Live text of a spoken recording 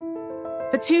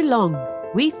For too long,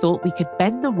 we thought we could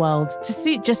bend the world to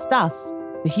suit just us,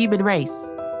 the human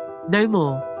race. No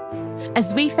more.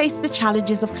 As we face the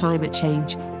challenges of climate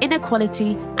change,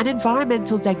 inequality, and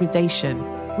environmental degradation,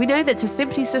 we know that to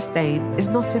simply sustain is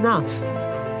not enough.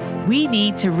 We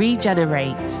need to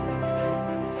regenerate.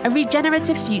 A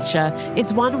regenerative future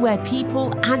is one where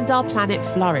people and our planet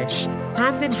flourish,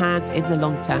 hand in hand in the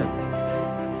long term.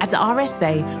 At the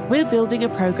RSA, we're building a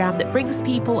program that brings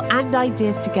people and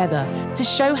ideas together to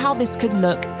show how this could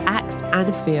look, act,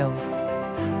 and feel.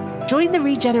 Join the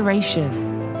regeneration.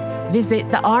 Visit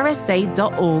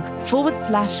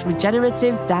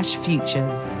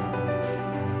thersa.org/regenerative-futures.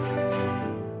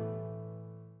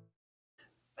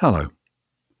 Hello.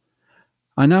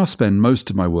 I now spend most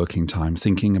of my working time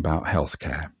thinking about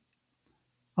healthcare.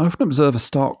 I often observe a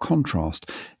stark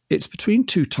contrast. It's between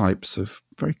two types of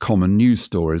very common news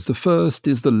stories. The first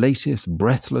is the latest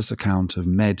breathless account of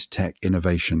med-tech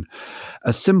innovation,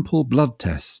 a simple blood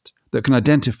test that can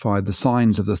identify the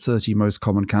signs of the 30 most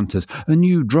common cancers, a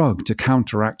new drug to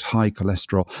counteract high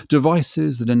cholesterol,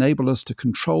 devices that enable us to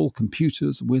control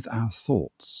computers with our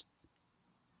thoughts.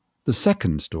 The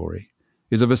second story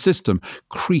is of a system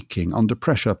creaking under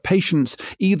pressure, patients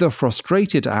either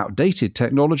frustrated at outdated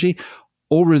technology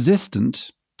or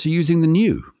resistant to using the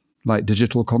new, like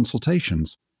digital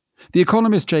consultations. The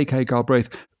economist J.K. Galbraith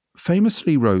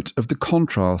famously wrote of the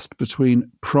contrast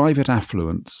between private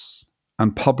affluence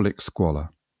and public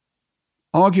squalor.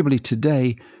 Arguably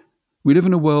today, we live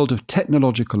in a world of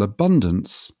technological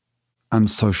abundance and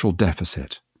social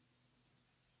deficit.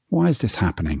 Why is this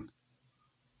happening?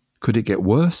 Could it get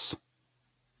worse?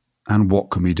 And what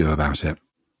can we do about it?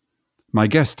 My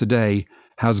guest today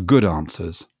has good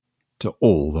answers to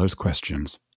all those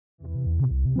questions.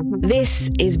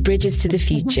 This is Bridges to the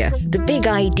Future, the Big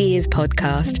Ideas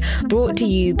podcast, brought to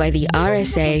you by the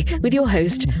RSA with your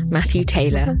host, Matthew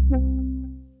Taylor.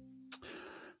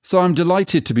 So I'm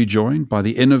delighted to be joined by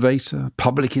the innovator,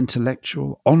 public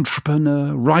intellectual,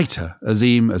 entrepreneur, writer,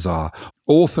 Azeem Azhar,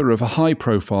 author of a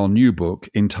high-profile new book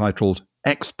entitled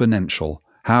Exponential: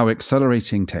 How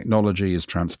Accelerating Technology is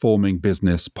Transforming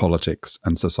Business, Politics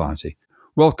and Society.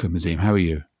 Welcome, Azeem. How are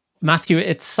you? Matthew,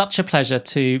 it's such a pleasure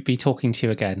to be talking to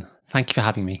you again. Thank you for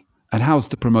having me. And how's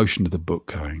the promotion of the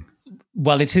book going?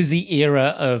 Well, it is the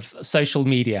era of social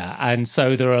media. And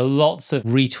so there are lots of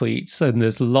retweets and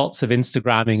there's lots of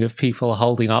Instagramming of people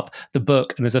holding up the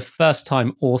book. And as a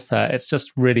first-time author, it's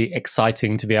just really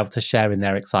exciting to be able to share in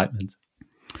their excitement.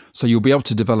 So you'll be able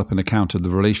to develop an account of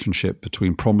the relationship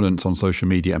between prominence on social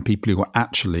media and people who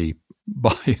actually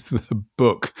buy the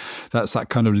book. That's that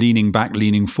kind of leaning back,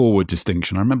 leaning forward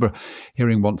distinction. I remember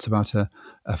hearing once about a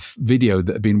video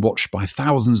that had been watched by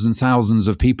thousands and thousands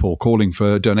of people calling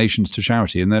for donations to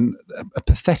charity, and then a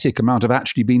pathetic amount have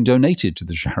actually been donated to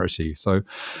the charity. So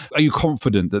are you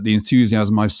confident that the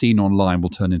enthusiasm I've seen online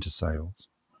will turn into sales?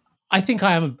 I think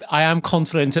I am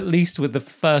confident, at least with the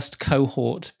first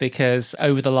cohort, because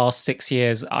over the last 6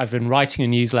 years, I've been writing a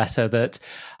newsletter that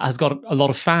has got a lot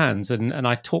of fans, and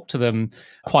I talk to them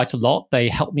quite a lot. They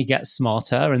help me get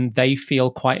smarter, and they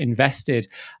feel quite invested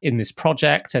in this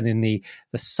project and in the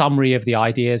summary of the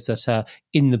ideas that are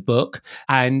in the book.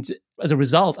 And as a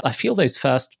result, I feel those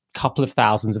first couple of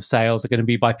thousands of sales are going to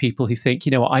be by people who think,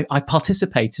 you know, I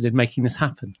participated in making this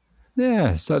happen.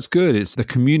 Yes, that's good. It's the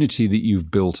community that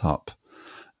you've built up.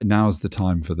 Now's the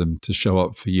time for them to show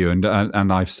up for you. And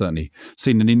I've certainly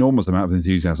seen an enormous amount of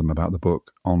enthusiasm about the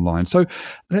book online. So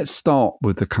let's start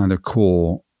with the kind of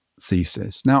core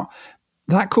thesis. Now,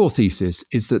 that core thesis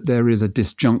is that there is a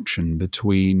disjunction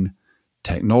between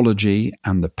technology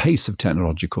and the pace of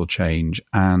technological change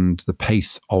and the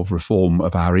pace of reform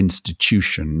of our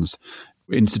institutions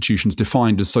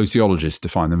defined as sociologists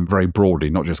define them very broadly,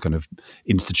 not just kind of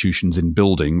institutions in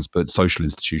buildings, but social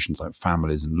institutions like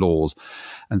families and laws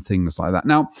and things like that.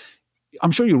 Now,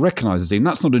 I'm sure you'll recognize, Azeem,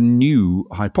 that's not a new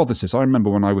hypothesis. I remember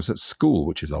when I was at school,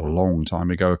 which is a long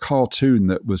time ago, a cartoon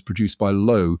that was produced by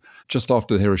Lowe just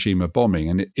after the Hiroshima bombing.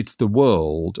 And it's the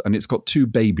world, and it's got two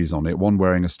babies on it, one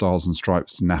wearing a Stars and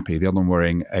Stripes nappy, the other one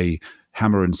wearing a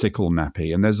hammer and sickle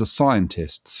nappy. And there's a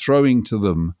scientist throwing to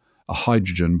them a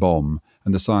hydrogen bomb,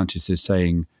 and the scientist is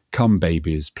saying, "Come,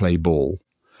 babies, play ball."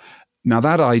 Now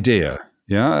that idea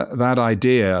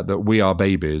that we are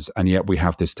babies and yet we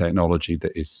have this technology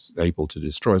that is able to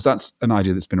destroy us, that's an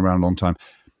idea that's been around a long time.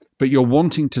 But you're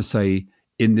wanting to say,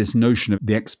 in this notion of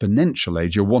the exponential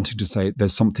age, you're wanting to say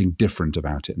there's something different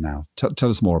about it now. Tell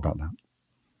us more about that.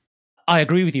 I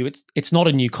agree with you. It's not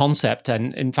a new concept.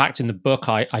 And in fact, in the book,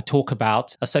 I talk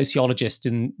about a sociologist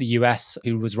in the US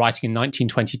who was writing in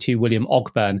 1922, William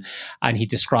Ogburn, and he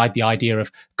described the idea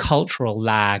of cultural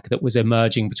lag that was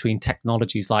emerging between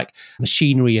technologies like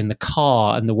machinery in the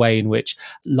car and the way in which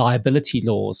liability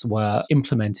laws were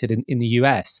implemented in the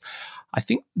US. I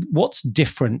think what's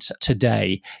different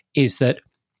today is that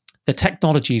the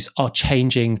technologies are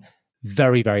changing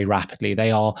very, very rapidly.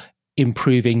 They are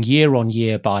improving year on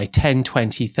year by 10,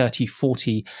 20, 30,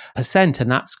 40%.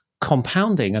 And that's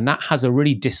compounding. And that has a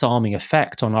really disarming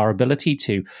effect on our ability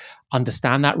to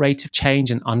understand that rate of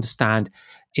change and understand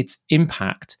its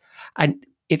impact. And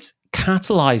it's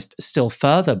catalyzed still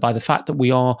further by the fact that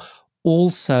we are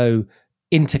also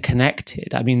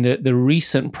interconnected. I mean, the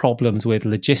recent problems with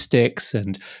logistics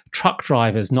and truck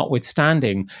drivers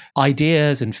notwithstanding,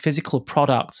 ideas and physical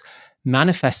products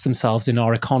manifest themselves in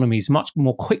our economies much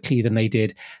more quickly than they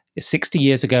did 60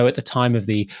 years ago at the time of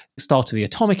the start of the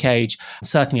atomic age,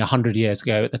 certainly 100 years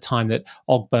ago at the time that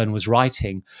Ogburn was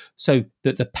writing. So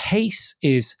that the pace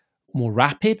is more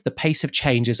rapid. The pace of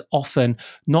change is often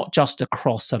not just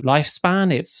across a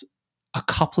lifespan, it's a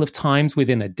couple of times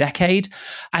within a decade.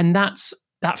 And that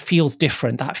feels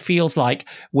different. That feels like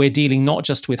we're dealing not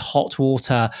just with hot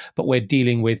water, but we're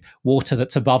dealing with water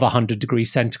that's above 100 degrees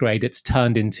centigrade. It's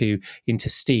turned into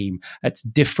steam. It's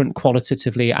different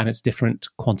qualitatively and it's different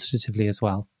quantitatively as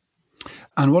well.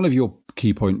 And one of your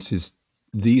key points is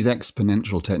these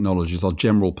exponential technologies are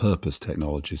general purpose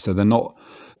technologies. So they're not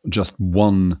just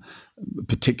one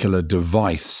particular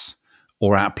device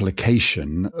or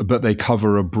application, but they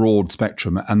cover a broad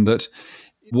spectrum, and that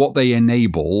what they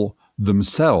enable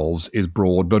themselves is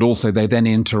broad, but also they then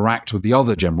interact with the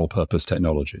other general purpose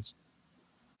technologies.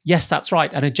 Yes, that's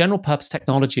right. And a general purpose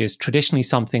technology is traditionally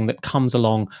something that comes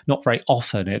along not very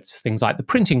often. It's things like the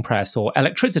printing press or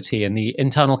electricity and the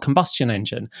internal combustion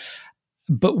engine.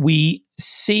 But we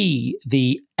see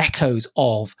the echoes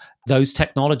of those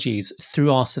technologies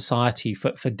through our society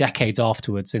for decades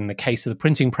afterwards. In the case of the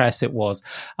printing press, it was,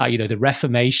 the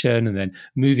Reformation and then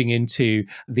moving into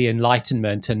the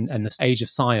Enlightenment and the age of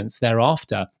science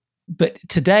thereafter. But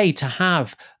today, to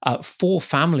have four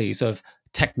families of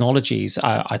technologies,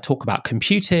 I talk about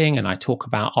computing and I talk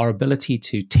about our ability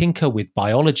to tinker with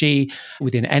biology,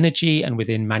 within energy and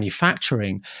within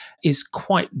manufacturing, is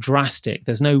quite drastic.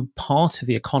 There's no part of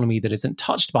the economy that isn't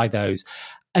touched by those.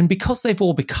 And because they've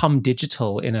all become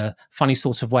digital in a funny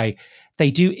sort of way, they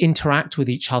do interact with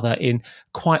each other in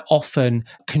quite often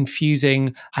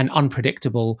confusing and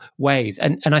unpredictable ways.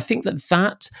 And I think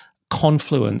that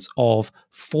confluence of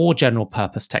four general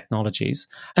purpose technologies,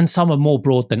 and some are more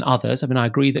broad than others. I mean, I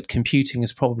agree that computing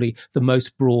is probably the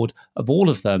most broad of all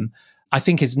of them. I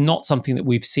think is not something that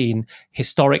we've seen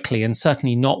historically, and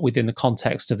certainly not within the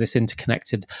context of this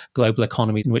interconnected global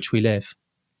economy in which we live.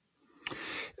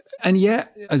 And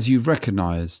yet, as you've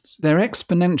recognised, they're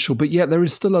exponential, but yet there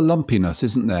is still a lumpiness,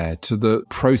 isn't there, to the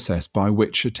process by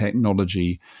which a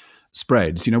technology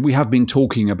spreads. We have been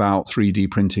talking about 3D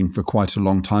printing for quite a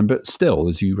long time, but still,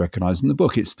 as you recognise in the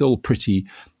book, it's still pretty,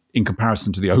 in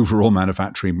comparison to the overall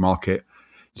manufacturing market,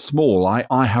 small.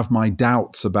 I have my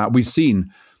doubts about, we've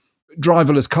seen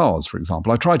driverless cars, for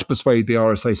example. I tried to persuade the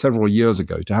RSA several years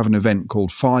ago to have an event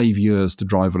called 5 Years to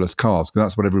Driverless Cars, because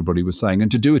that's what everybody was saying,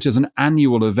 and to do it as an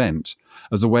annual event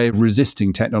as a way of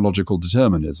resisting technological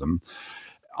determinism.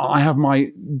 I have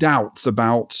my doubts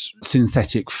about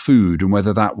synthetic food and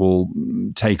whether that will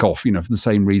take off, for the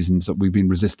same reasons that we've been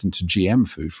resistant to GM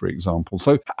food, for example.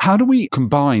 So how do we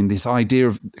combine this idea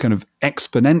of kind of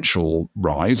exponential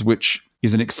rise, which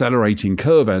is an accelerating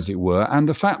curve, as it were, and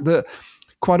the fact that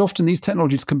quite often these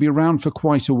technologies can be around for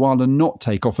quite a while and not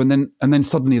take off, and then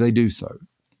suddenly they do so?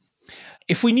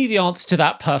 If we knew the answer to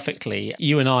that perfectly,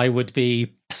 you and I would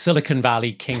be Silicon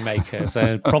Valley kingmakers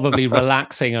and probably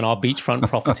relaxing on our beachfront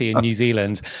property in New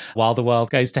Zealand while the world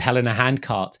goes to hell in a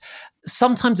handcart.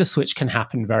 Sometimes a switch can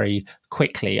happen very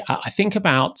quickly. I think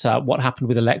about what happened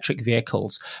with electric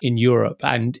vehicles in Europe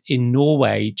and in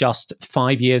Norway just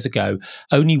 5 years ago.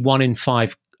 Only 1 in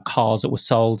 5 cars that were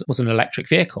sold was an electric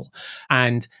vehicle.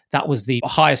 And that was the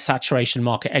highest saturation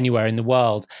market anywhere in the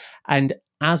world. And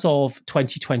as of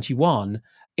 2021,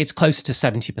 it's closer to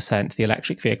 70%, the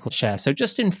electric vehicle share. So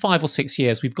just in 5 or 6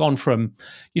 years, we've gone from,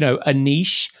 a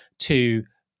niche to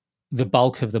the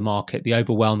bulk of the market, the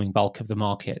overwhelming bulk of the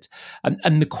market.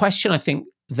 And the question I think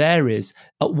there is,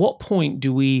 at what point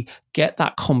do we get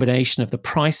that combination of the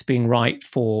price being right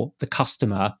for the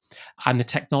customer and the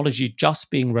technology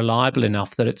just being reliable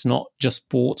enough that it's not just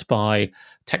bought by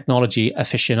technology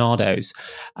aficionados?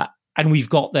 And we've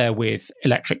got there with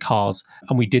electric cars,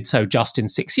 and we did so just in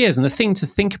 6 years. And the thing to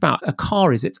think about a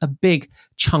car is it's a big,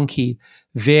 chunky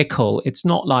vehicle. It's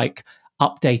not like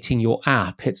updating your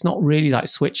app. It's not really like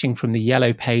switching from the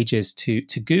yellow pages to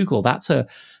Google. That's a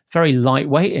very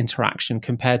lightweight interaction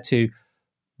compared to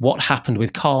what happened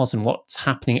with cars and what's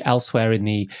happening elsewhere in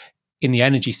the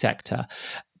energy sector.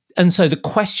 And so the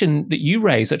question that you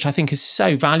raise, which I think is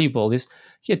so valuable, is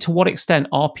to what extent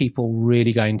are people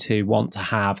really going to want to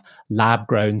have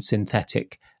lab-grown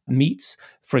synthetic meats,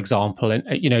 for example?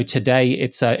 And today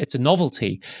it's a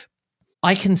novelty.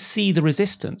 I can see the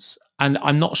resistance, and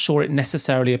I'm not sure it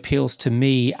necessarily appeals to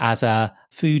me as a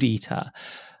food eater.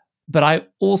 But I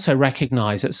also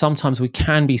recognize that sometimes we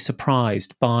can be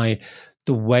surprised by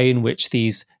the way in which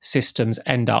these systems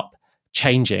end up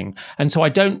changing. And so I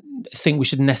don't think we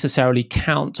should necessarily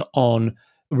count on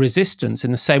resistance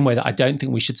in the same way that I don't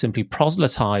think we should simply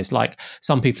proselytize like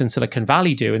some people in Silicon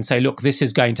Valley do and say, look, this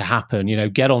is going to happen,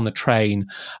 get on the train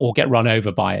or get run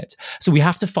over by it. So we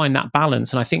have to find that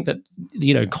balance. And I think that,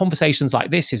 conversations like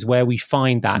this is where we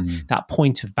find that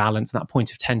point of balance and that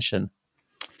point of tension.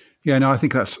 Yeah, no, I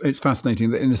think it's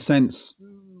fascinating that in a sense,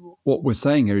 what we're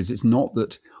saying here is it's not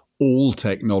that all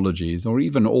technologies or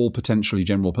even all potentially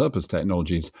general purpose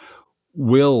technologies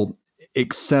will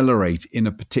accelerate in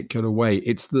a particular way.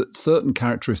 It's that certain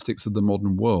characteristics of the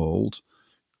modern world,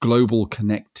 global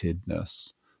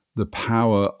connectedness, the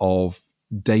power of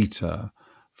data,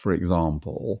 for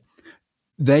example,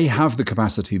 they have the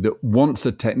capacity that once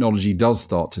a technology does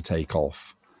start to take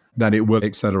off, that it will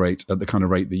accelerate at the kind of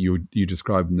rate that you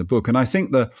described in the book. And I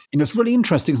think that, it's really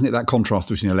interesting, isn't it, that contrast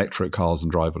between electric cars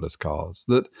and driverless cars,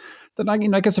 that I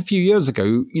guess a few years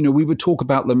ago, we would talk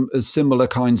about them as similar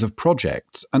kinds of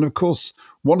projects. And of course,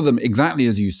 one of them, exactly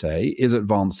as you say, is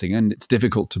advancing. And it's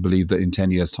difficult to believe that in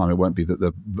 10 years' time, it won't be that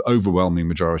the overwhelming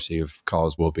majority of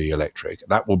cars will be electric.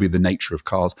 That will be the nature of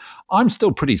cars. I'm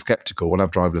still pretty skeptical we'll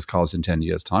have driverless cars in 10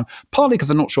 years' time, partly because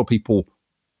I'm not sure people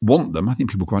want them. I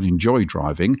think people quite enjoy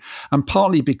driving, and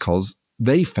partly because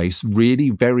they face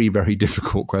really very, very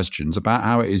difficult questions about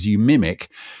how it is you mimic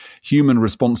human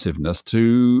responsiveness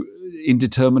to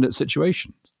indeterminate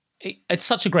situations. It's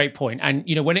such a great point. And,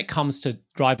 when it comes to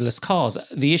driverless cars,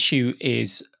 the issue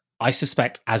is, I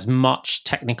suspect, as much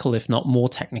technical, if not more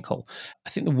technical.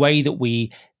 I think the way that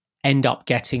we end up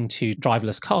getting to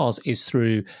driverless cars is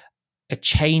through a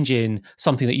change in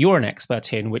something that you're an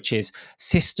expert in, which is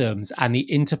systems and the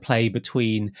interplay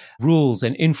between rules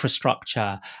and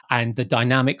infrastructure and the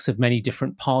dynamics of many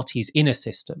different parties in a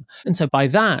system. And so by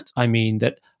that, I mean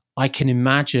that I can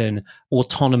imagine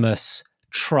autonomous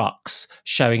trucks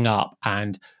showing up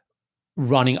and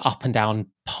running up and down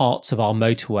parts of our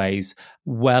motorways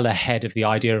well ahead of the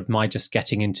idea of my just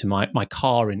getting into my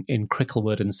car in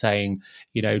Cricklewood and saying,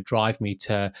 drive me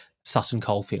to Sutton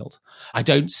Coldfield. I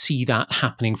don't see that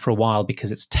happening for a while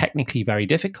because it's technically very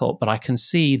difficult, but I can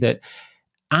see that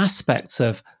aspects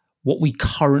of what we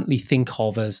currently think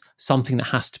of as something that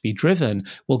has to be driven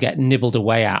will get nibbled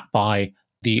away at by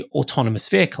the autonomous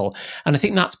vehicle. And I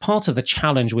think that's part of the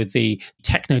challenge with the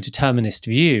techno-determinist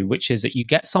view, which is that you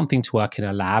get something to work in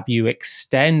a lab, you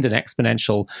extend an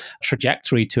exponential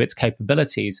trajectory to its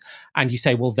capabilities, and you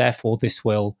say, well, therefore this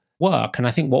will work. And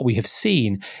I think what we have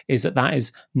seen is that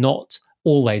is not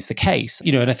always the case.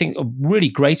 And I think a really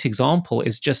great example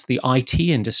is just the IT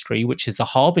industry, which is the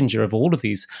harbinger of all of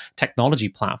these technology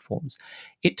platforms.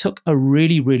 It took a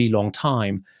really, really long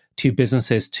time to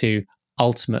businesses to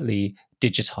ultimately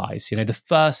digitize. The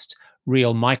first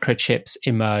real microchips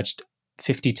emerged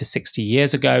 50 to 60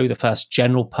 years ago, the first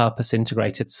general purpose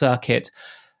integrated circuit,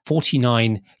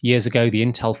 49 years ago, the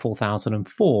Intel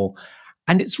 4004.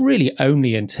 And it's really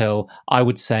only until, I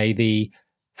would say, the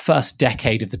first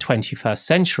decade of the 21st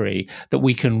century that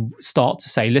we can start to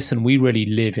say, listen, we really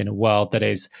live in a world that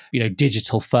is,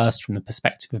 digital first from the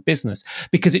perspective of business,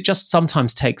 because it just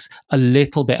sometimes takes a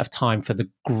little bit of time for the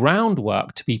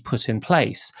groundwork to be put in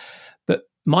place. But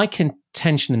my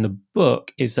contention in the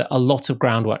book is that a lot of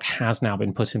groundwork has now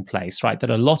been put in place, right?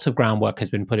 That a lot of groundwork has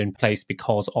been put in place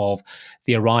because of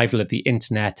the arrival of the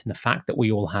internet and the fact that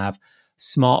we all have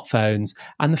smartphones,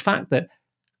 and the fact that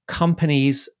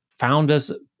companies,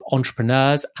 founders,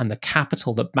 entrepreneurs, and the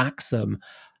capital that backs them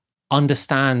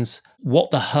understands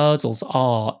what the hurdles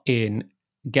are in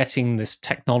getting this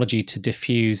technology to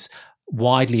diffuse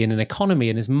widely in an economy,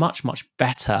 and is much, much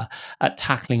better at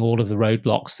tackling all of the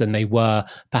roadblocks than they were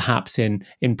perhaps in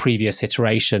previous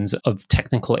iterations of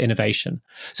technical innovation.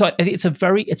 So it's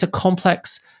a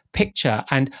complex picture,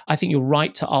 and I think you're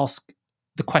right to ask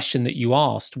the question that you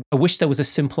asked, I wish there was a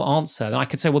simple answer. And I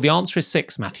could say, well, the answer is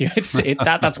 6, Matthew.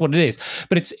 That's what it is.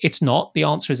 But it's not. The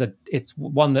answer is it's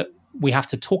one that we have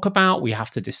to talk about, we have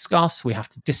to discuss, we have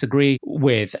to disagree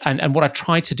with. And what I've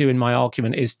tried to do in my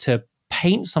argument is to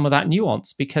paint some of that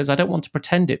nuance, because I don't want to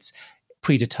pretend it's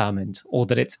predetermined or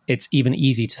that it's even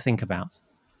easy to think about.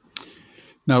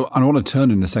 Now, I want to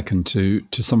turn in a second to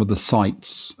some of the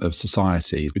sites of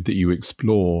society that you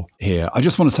explore here. I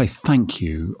just want to say thank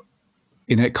you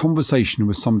in a conversation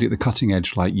with somebody at the cutting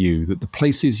edge like you, that the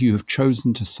places you have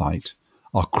chosen to cite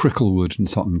are Cricklewood and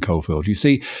Sutton Coldfield. You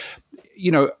see,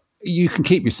 you can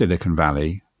keep your Silicon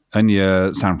Valley and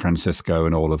your San Francisco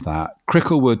and all of that.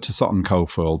 Cricklewood to Sutton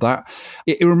Coldfield,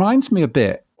 it reminds me a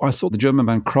bit. I saw the German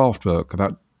band Kraftwerk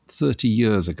about 30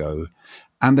 years ago,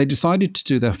 and they decided to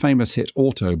do their famous hit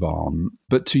Autobahn,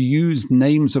 but to use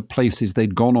names of places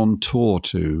they'd gone on tour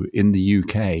to in the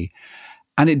UK.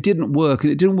 And it didn't work,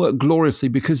 and it didn't work gloriously,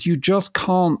 because you just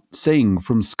can't sing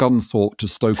from Scunthorpe to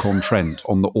Stoke-on-Trent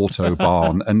on the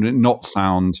Autobahn and not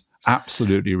sound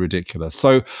absolutely ridiculous.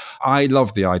 So I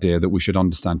love the idea that we should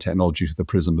understand technology through the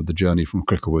prism of the journey from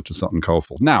Cricklewood to Sutton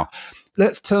Coldfield. Now,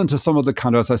 let's turn to some of the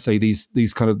kind of, as I say,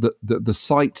 these kind of the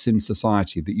sites in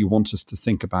society that you want us to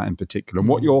think about in particular. And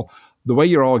the way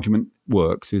your argument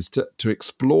works is to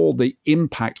explore the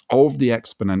impact of the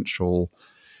exponential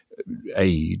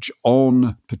age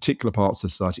on particular parts of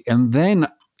society, and then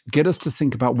get us to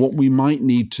think about what we might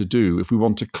need to do if we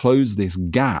want to close this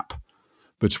gap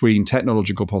between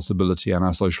technological possibility and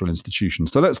our social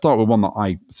institutions. So let's start with one that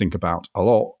I think about a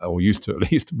lot, or used to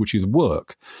at least, which is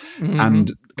work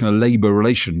and kind of labor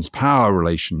relations, power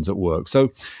relations at work.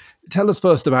 So tell us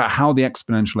first about how the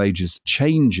exponential age is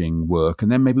changing work,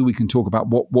 and then maybe we can talk about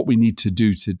what we need to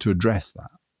do to address that.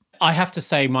 I have to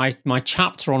say my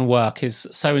chapter on work is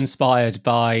so inspired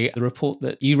by the report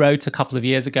that you wrote a couple of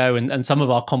years ago and some of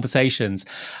our conversations.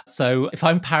 So if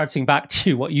I'm parroting back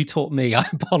to you what you taught me, I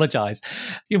apologize.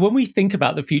 When we think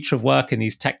about the future of work in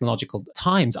these technological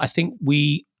times, I think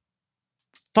we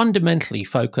fundamentally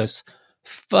focus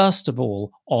first of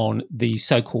all on the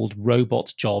so-called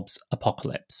robot jobs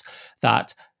apocalypse,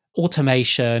 that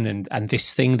automation and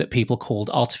this thing that people called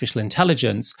artificial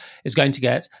intelligence is going to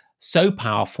get so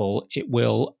powerful it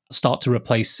will start to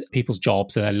replace people's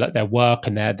jobs and their work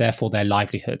and therefore their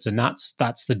livelihoods. And that's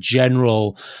the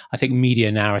general, I think,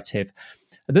 media narrative.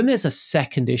 And then there's a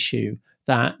second issue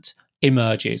that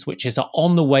emerges, which is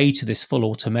on the way to this full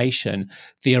automation,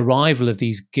 the arrival of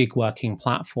these gig working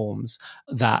platforms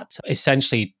that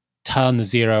essentially turn the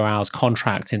 0 hours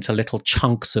contract into little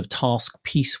chunks of task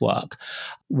piecework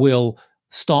will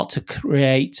start to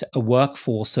create a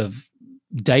workforce of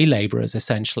day laborers,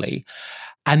 essentially.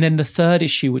 And then the third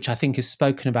issue, which I think is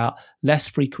spoken about less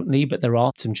frequently, but there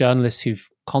are some journalists who've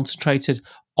concentrated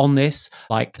on this,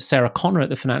 like Sarah Connor at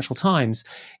the Financial Times,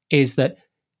 is that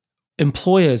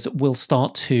employers will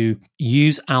start to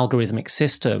use algorithmic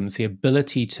systems, the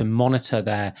ability to monitor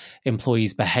their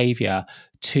employees' behavior,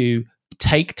 to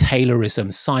take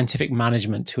Taylorism, scientific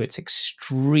management, to its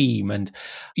extreme, and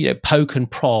poke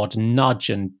and prod, nudge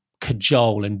and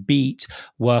cajole and beat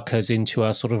workers into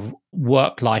a sort of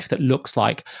work life that looks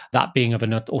like that being of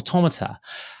an automata.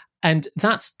 And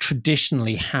that's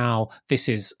traditionally how this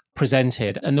is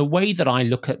presented. And the way that I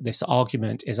look at this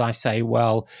argument is I say,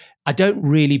 well, I don't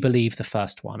really believe the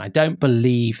first one. I don't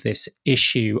believe this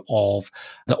issue of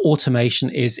the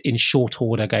automation is in short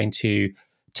order going to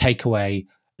take away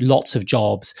lots of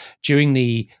jobs. During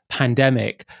the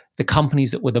pandemic, the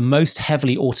companies that were the most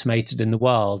heavily automated in the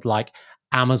world, like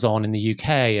Amazon in the UK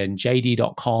and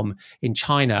JD.com in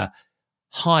China,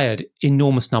 hired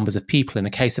enormous numbers of people. In the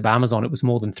case of Amazon, it was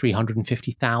more than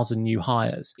 350,000 new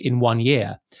hires in 1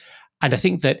 year. And I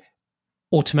think that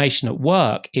automation at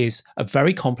work is a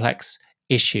very complex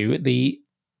issue. The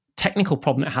technical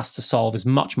problem it has to solve is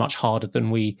much, much harder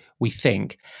than we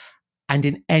think. And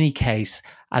in any case,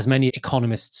 as many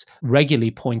economists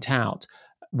regularly point out,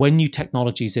 when new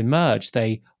technologies emerge,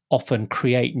 they often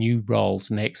create new roles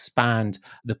and they expand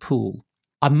the pool.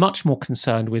 I'm much more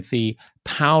concerned with the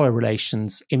power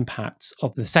relations impacts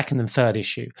of the second and third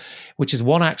issue, which is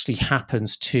what actually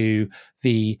happens to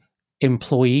the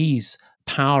employees'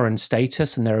 power and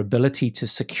status and their ability to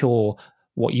secure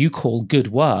what you call good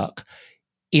work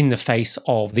in the face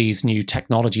of these new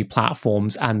technology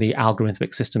platforms and the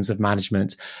algorithmic systems of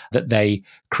management that they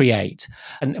create.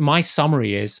 And my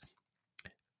summary is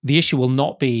the issue will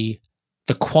not be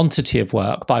the quantity of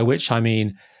work, by which I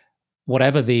mean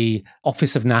whatever the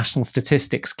Office of National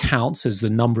Statistics counts as the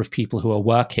number of people who are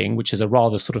working, which is a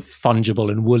rather sort of fungible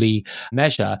and woolly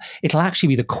measure, it'll actually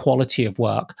be the quality of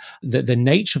work, the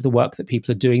nature of the work that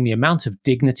people are doing, the amount of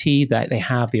dignity that they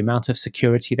have, the amount of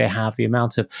security they have, the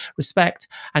amount of respect,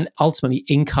 and ultimately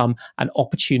income and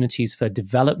opportunities for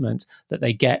development that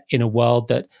they get in a world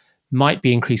that might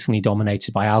be increasingly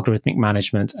dominated by algorithmic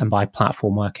management and by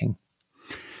platform working.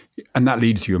 And that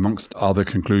leads you amongst other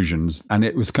conclusions. And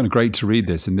it was kind of great to read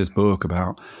this in this book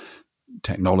about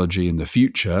technology in the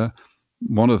future.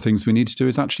 One of the things we need to do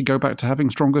is actually go back to having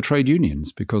stronger trade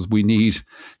unions, because we need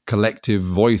collective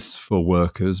voice for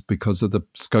workers because of the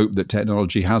scope that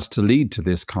technology has to lead to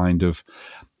this kind of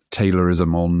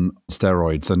Taylorism on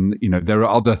steroids. And, there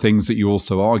are other things that you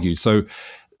also argue. So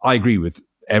I agree with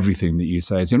everything that you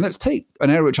say. Let's take an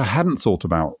area which I hadn't thought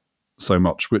about so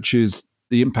much, which is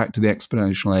the impact of the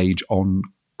exponential age on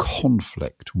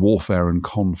conflict, warfare and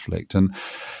conflict. And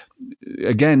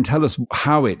again, tell us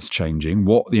how it's changing,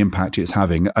 what the impact it's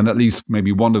having, and at least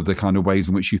maybe one of the kind of ways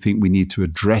in which you think we need to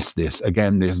address this,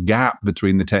 again, this gap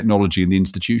between the technology and the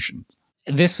institutions.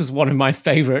 This was one of my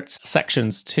favorite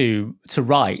sections to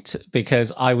write,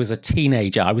 because I was a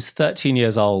teenager. I was 13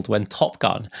 years old when Top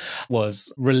Gun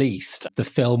was released, the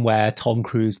film where Tom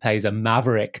Cruise plays a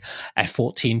Maverick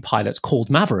F-14 pilot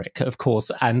called Maverick, of course.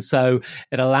 And so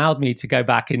it allowed me to go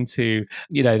back into,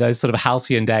 those sort of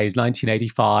halcyon days,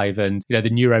 1985, and, the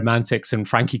New Romantics and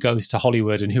Frankie Goes to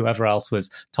Hollywood and whoever else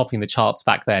was topping the charts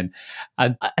back then.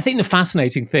 And I think the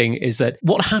fascinating thing is that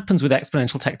what happens with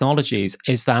exponential technologies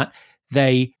is that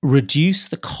they reduce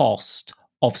the cost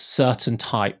of certain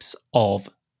types of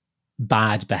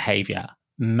bad behavior,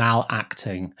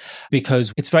 malacting,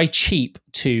 because it's very cheap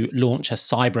to launch a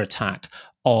cyber attack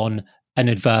on an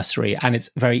adversary, and it's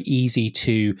very easy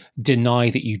to deny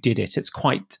that you did it. It's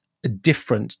quite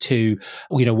different to,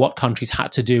 what countries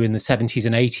had to do in the 70s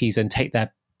and 80s and take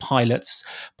their pilots,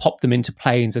 pop them into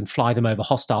planes and fly them over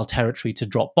hostile territory to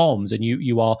drop bombs. And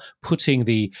you are putting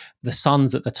the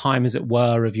sons at the time, as it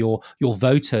were, of your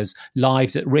voters'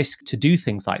 lives at risk to do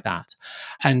things like that.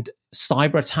 And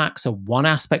cyber attacks are one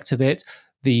aspect of it.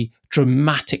 The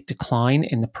dramatic decline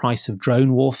in the price of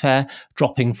drone warfare,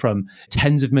 dropping from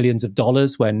tens of millions of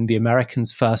dollars when the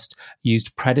Americans first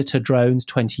used Predator drones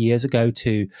 20 years ago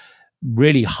to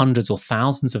really hundreds or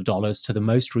thousands of dollars to the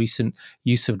most recent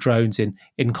use of drones in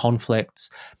conflicts.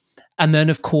 And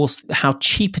then, of course, how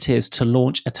cheap it is to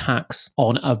launch attacks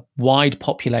on a wide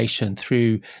population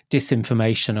through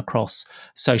disinformation across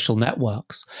social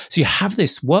networks. So you have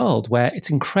this world where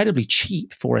it's incredibly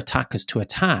cheap for attackers to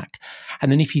attack.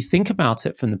 And then if you think about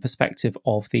it from the perspective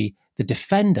of the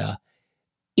defender,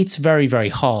 it's very, very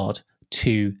hard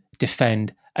to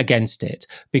defend against it,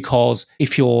 because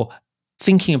if you're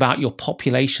thinking about your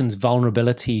population's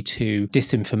vulnerability to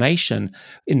disinformation,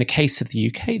 in the case of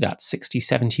the UK, that's 60,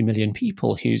 70 million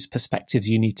people whose perspectives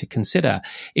you need to consider.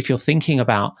 If you're thinking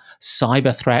about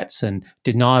cyber threats and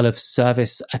denial of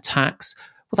service attacks,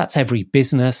 well, that's every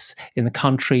business in the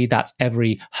country. That's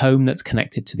every home that's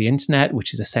connected to the internet,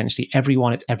 which is essentially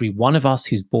everyone. It's every one of us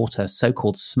who's bought a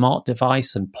so-called smart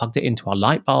device and plugged it into our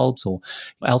light bulbs or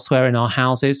elsewhere in our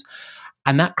houses.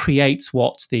 And that creates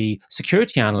what the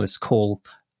security analysts call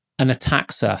an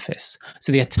attack surface.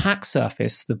 So the attack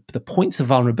surface, the points of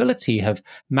vulnerability have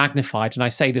magnified, and I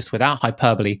say this without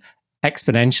hyperbole,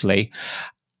 exponentially,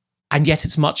 and yet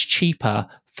it's much cheaper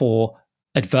for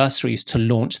adversaries to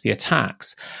launch the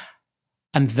attacks.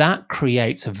 And that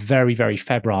creates a very, very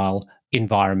febrile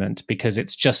environment, because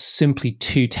it's just simply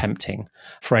too tempting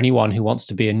for anyone who wants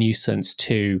to be a nuisance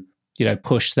to,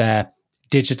 push their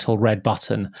digital red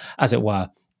button, as it were.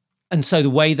 And so the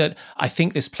way that I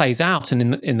think this plays out,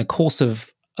 and in the course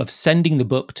of sending the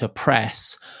book to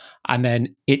press and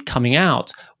then it coming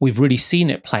out, we've really seen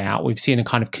it play out. We've seen a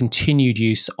kind of continued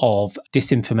use of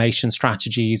disinformation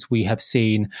strategies. We have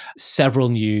seen several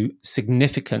new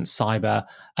significant cyber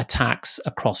attacks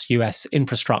across US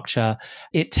infrastructure.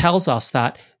 It tells us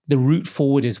that the route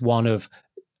forward is one of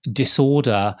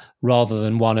disorder rather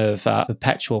than one of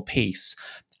perpetual peace.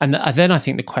 And then I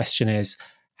think the question is,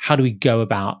 how do we go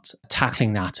about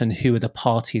tackling that, and who are the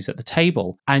parties at the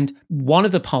table? And one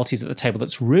of the parties at the table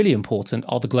that's really important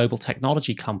are the global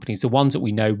technology companies, the ones that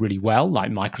we know really well, like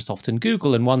Microsoft and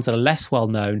Google, and ones that are less well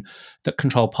known that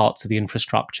control parts of the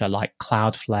infrastructure, like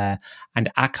Cloudflare and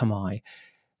Akamai.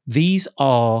 These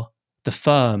are the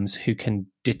firms who can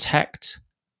detect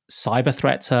cyber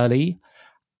threats early,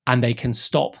 and they can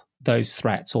stop those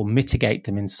threats or mitigate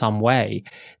them in some way.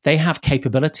 They have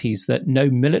capabilities that no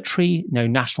military, no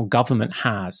national government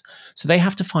has. So they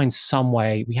have to find some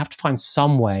way, we have to find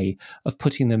some way of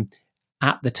putting them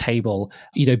at the table,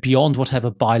 beyond whatever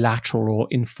bilateral or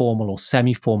informal or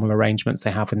semi-formal arrangements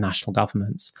they have with national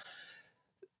governments.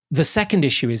 The second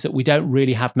issue is that we don't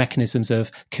really have mechanisms of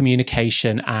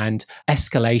communication and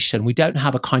escalation. We don't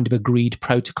have a kind of agreed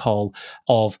protocol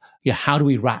of how do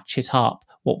we ratchet up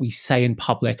what we say in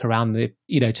public around the,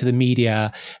 to the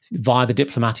media via the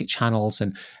diplomatic channels,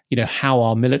 and, how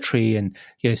our military and,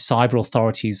 cyber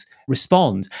authorities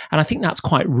respond. And I think that's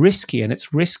quite risky. And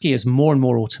it's risky as more and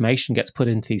more automation gets put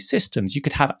into these systems. You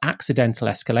could have accidental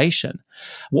escalation.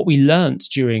 What we learned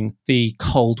during the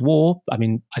Cold War,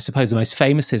 I suppose the most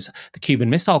famous is the Cuban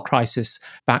Missile Crisis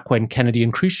back when Kennedy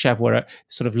and Khrushchev were at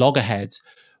sort of loggerheads,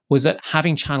 was that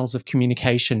having channels of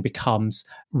communication becomes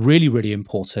really, really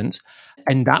important.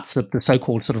 And that's the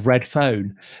so-called sort of red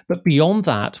phone. But beyond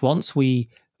that, once we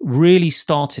really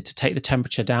started to take the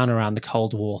temperature down around the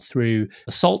Cold War through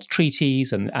the SALT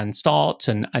treaties and START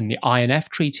and the INF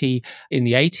treaty in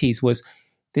the 80s, was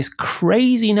this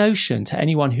crazy notion to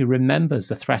anyone who remembers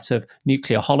the threat of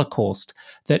nuclear holocaust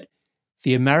that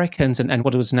the Americans and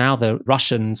what was now the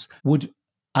Russians would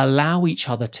allow each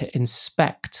other to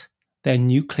inspect their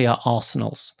nuclear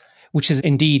arsenals, which is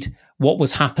indeed what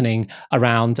was happening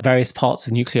around various parts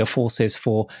of nuclear forces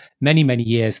for many, many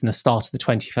years in the start of the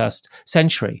 21st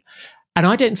century. And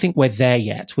I don't think we're there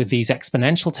yet with these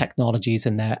exponential technologies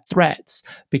and their threats,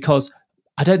 because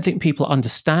I don't think people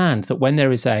understand that when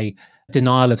there is a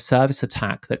denial of service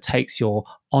attack that takes your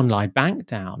online bank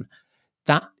down,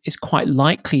 that is quite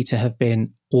likely to have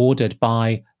been ordered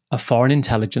by a foreign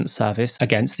intelligence service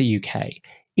against the UK.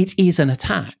 It is an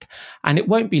attack. And it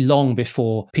won't be long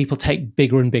before people take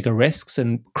bigger and bigger risks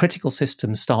and critical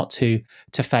systems start to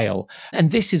fail.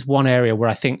 And this is one area where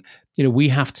I think, we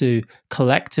have to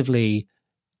collectively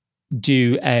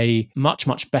do a much,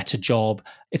 much better job.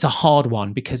 It's a hard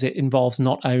one because it involves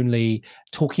not only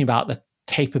talking about the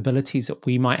capabilities that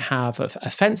we might have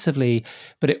offensively,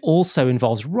 but it also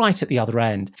involves right at the other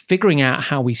end, figuring out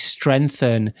how we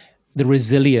strengthen the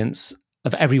resilience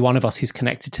of every one of us who's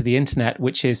connected to the internet,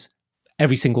 which is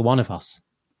every single one of us.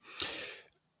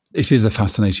 It is a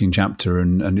fascinating chapter,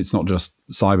 and it's not just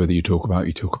cyber that you talk about.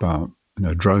 You talk about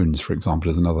drones, for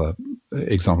example, as another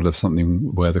example of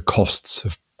something where the costs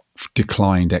have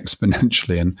declined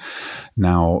exponentially, and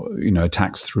now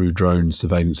attacks through drones,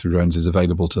 surveillance through drones is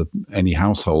available to any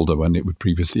householder when it would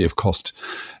previously have cost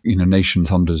nations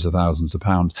hundreds of thousands of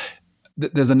pounds.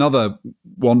 There's another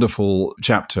wonderful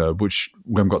chapter, which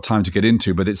we haven't got time to get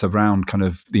into, but it's around kind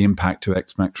of the impact of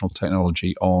exponential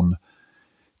technology on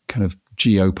kind of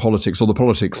geopolitics or the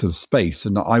politics of space.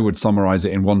 And I would summarize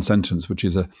it in one sentence, which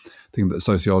is a thing that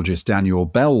sociologist Daniel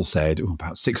Bell said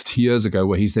about 60 years ago,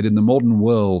 where he said, in the modern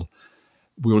world,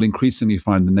 we will increasingly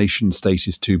find the nation state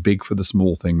is too big for the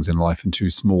small things in life and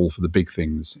too small for the big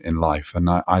things in life. And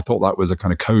I thought that was a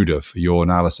kind of coda for your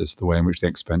analysis of the way in which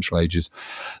the exponential age is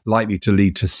likely to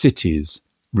lead to cities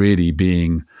really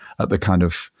being at the kind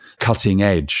of cutting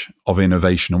edge of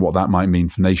innovation, and what that might mean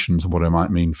for nations and what it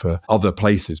might mean for other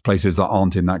places that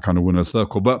aren't in that kind of winner's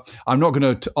circle. But I'm not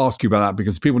going to ask you about that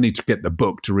because people need to get the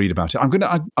book to read about it.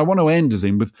 I want to end,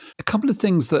 Azim, with a couple of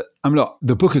things that,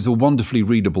 the book is a wonderfully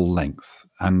readable length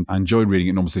and I enjoyed reading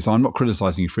it enormously. So I'm not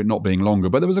criticizing you for it not being longer,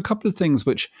 but there was a couple of things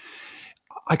which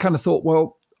I kind of thought,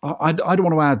 well, I don't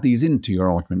want to add these into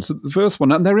your arguments. So the first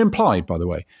one, and they're implied, by the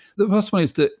way. The first one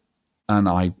is that, and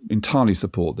I entirely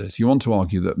support this, you want to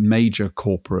argue that major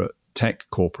tech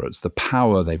corporates, the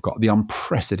power they've got, the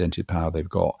unprecedented power they've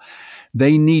got,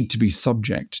 they need to be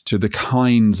subject to the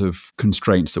kinds of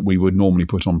constraints that we would normally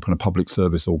put on kind of public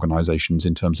service organizations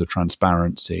in terms of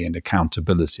transparency and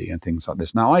accountability and things like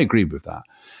this. Now, I agree with that.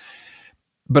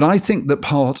 But I think that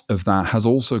part of that has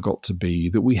also got to be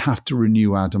that we have to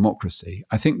renew our democracy.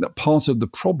 I think that part of the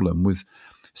problem with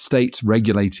states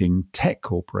regulating tech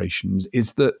corporations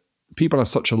is that people have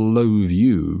such a low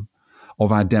view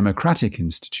of our democratic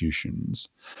institutions.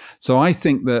 So I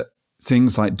think that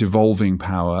things like devolving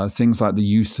power, things like the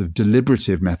use of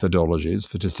deliberative methodologies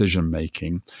for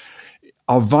decision-making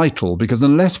are vital, because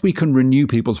unless we can renew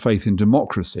people's faith in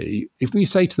democracy, if we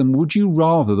say to them, would you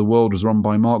rather the world was run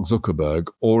by Mark Zuckerberg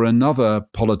or another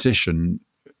politician,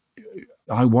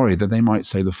 I worry that they might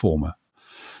say the former.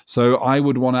 So I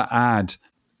would want to add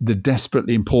the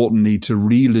desperately important need to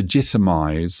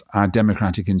re-legitimize our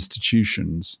democratic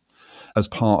institutions as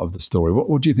part of the story.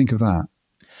 What do you think of that?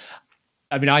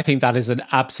 I think that is an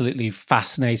absolutely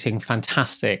fascinating,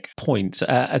 fantastic point.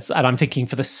 And I'm thinking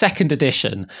for the second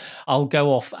edition, I'll go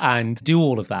off and do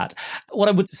all of that. What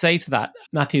I would say to that,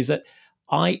 Matthew, is that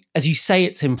as you say,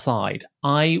 it's implied,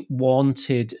 I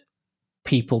wanted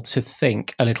people to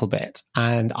think a little bit.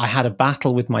 And I had a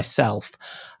battle with myself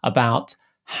about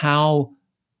how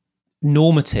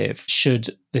normative should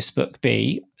this book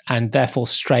be, and therefore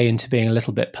stray into being a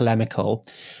little bit polemical,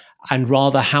 and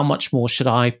rather how much more should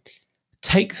I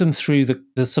take them through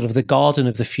the sort of the garden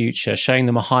of the future, showing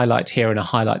them a highlight here and a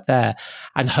highlight there,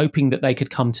 and hoping that they could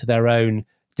come to their own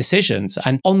decisions.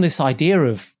 And on this idea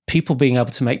of people being able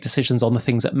to make decisions on the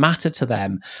things that matter to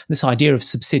them, this idea of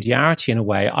subsidiarity in a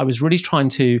way, I was really trying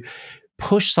to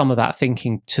push some of that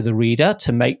thinking to the reader,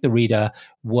 to make the reader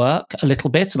work a little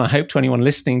bit. And I hope to anyone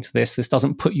listening to this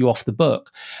doesn't put you off the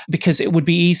book, because it would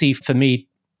be easy for me,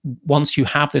 once you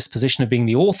have this position of being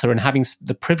the author and having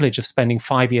the privilege of spending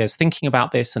 5 years thinking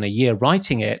about this and a year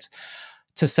writing it,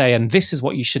 to say, and this is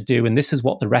what you should do, and this is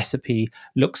what the recipe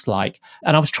looks like.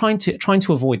 And I was trying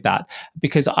to avoid that,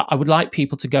 because I would like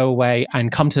people to go away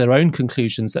and come to their own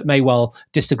conclusions that may well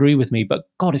disagree with me. But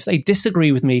God, if they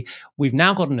disagree with me, we've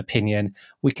now got an opinion.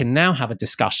 We can now have a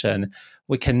discussion.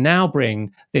 We can now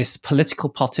bring this political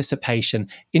participation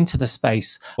into the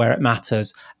space where it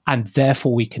matters, and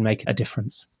therefore we can make a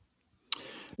difference.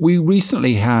 We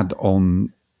recently had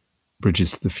on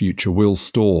Bridges to the Future Will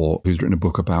Storr, who's written a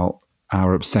book about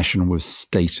our obsession with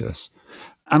status.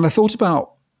 And I thought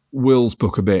about Will's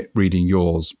book a bit, reading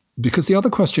yours, because the other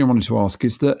question I wanted to ask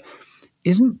is that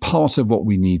isn't part of what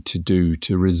we need to do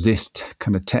to resist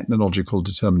kind of technological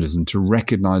determinism, to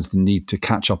recognize the need to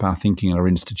catch up our thinking in our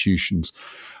institutions,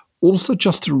 also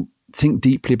just to think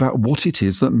deeply about what it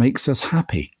is that makes us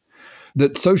happy?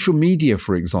 That social media,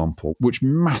 for example, which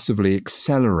massively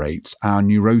accelerates our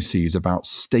neuroses about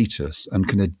status and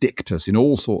can addict us in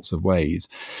all sorts of ways,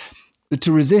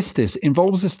 to resist this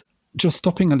involves us just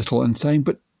stopping a little and saying,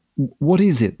 but what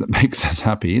is it that makes us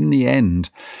happy? In the end,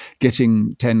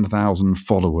 getting 10,000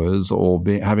 followers or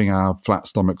having our flat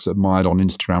stomachs admired on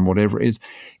Instagram, whatever it is,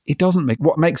 it doesn't make.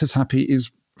 What makes us happy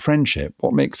is friendship.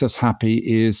 What makes us happy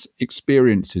is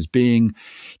experiences, being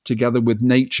together with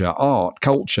nature, art,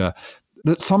 culture.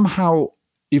 That somehow,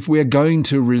 if we're going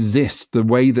to resist the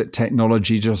way that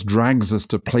technology just drags us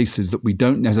to places that we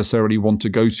don't necessarily want to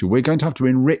go to, we're going to have to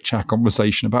enrich our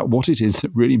conversation about what it is that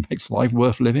really makes life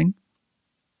worth living.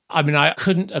 I mean, I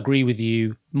couldn't agree with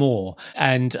you more.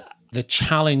 And the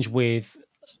challenge with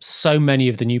so many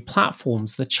of the new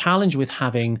platforms, the challenge with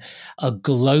having a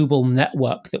global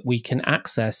network that we can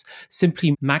access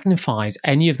simply magnifies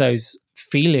any of those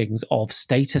feelings of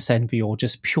status envy or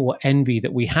just pure envy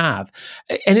that we have.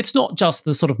 And it's not just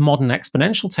the sort of modern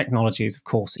exponential technologies, of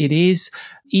course. It is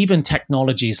even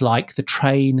technologies like the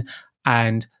train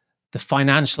and the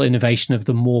financial innovation of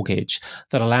the mortgage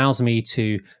that allows me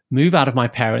to move out of my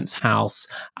parents' house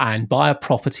and buy a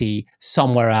property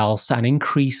somewhere else and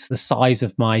increase the size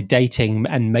of my dating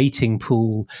and mating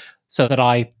pool so that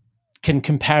I can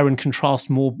compare and contrast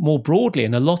more broadly.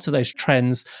 And a lot of those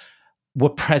trends were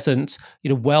present,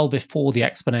 well before the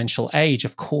exponential age.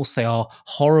 Of course, they are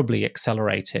horribly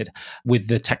accelerated with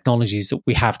the technologies that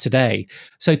we have today.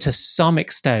 So to some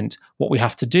extent, what we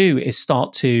have to do is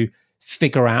start to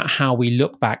figure out how we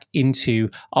look back into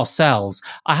ourselves.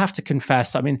 I have to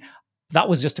confess, I mean, that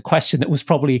was just a question that was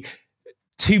probably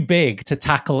too big to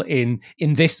tackle in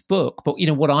this book. But,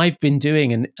 what I've been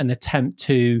doing in an attempt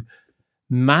to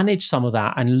manage some of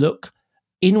that and look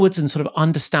inwards and sort of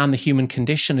understand the human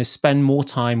condition is spend more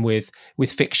time with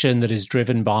fiction that is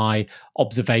driven by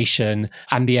observation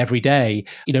and the everyday,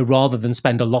 rather than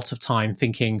spend a lot of time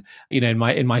thinking, in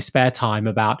my spare time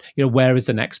about, where is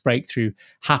the next breakthrough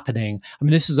happening? I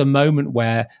mean, this is a moment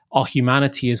where our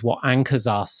humanity is what anchors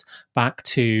us back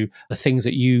to the things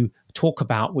that you talk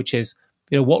about, which is,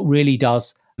 what really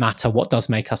does matter, what does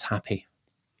make us happy.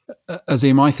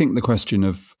 Azim, I think the question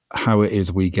of how it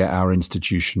is we get our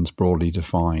institutions broadly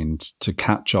defined to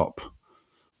catch up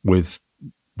with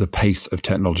the pace of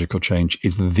technological change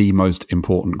is the most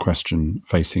important question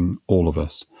facing all of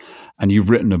us. And you've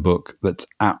written a book that's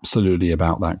absolutely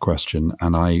about that question.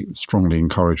 And I strongly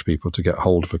encourage people to get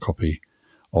hold of a copy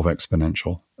of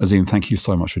Exponential. Azim, thank you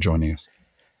so much for joining us.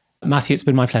 Matthew, it's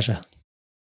been my pleasure.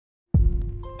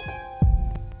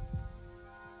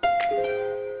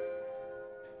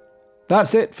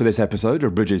 That's it for this episode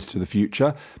of Bridges to the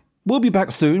Future. We'll be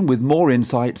back soon with more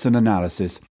insights and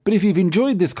analysis. But if you've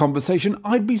enjoyed this conversation,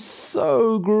 I'd be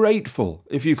so grateful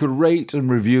if you could rate and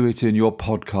review it in your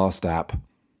podcast app.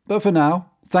 But for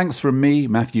now, thanks from me,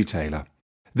 Matthew Taylor.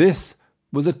 This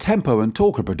was a Tempo and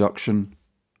Talker production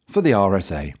for the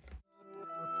RSA.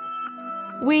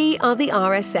 We are the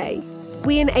RSA.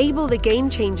 We enable the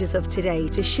game changers of today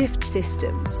to shift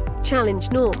systems,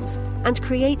 challenge norms, and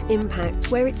create impact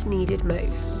where it's needed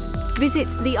most. Visit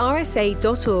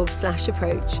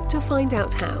thersa.org/approach to find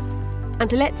out how.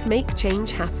 And let's make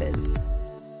change happen.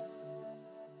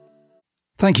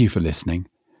 Thank you for listening.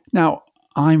 Now,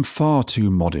 I'm far too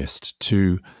modest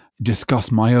to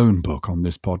discuss my own book on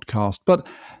this podcast, but,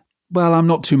 well, I'm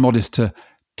not too modest to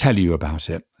tell you about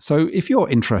it. So if you're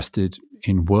interested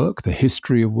in work, the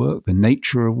history of work, the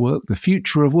nature of work, the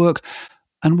future of work,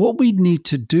 and what we need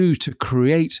to do to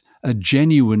create a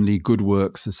genuinely good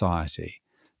work society,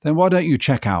 then why don't you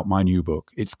check out my new book?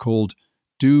 It's called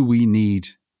Do We Need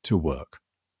to Work?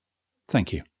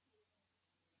 Thank you.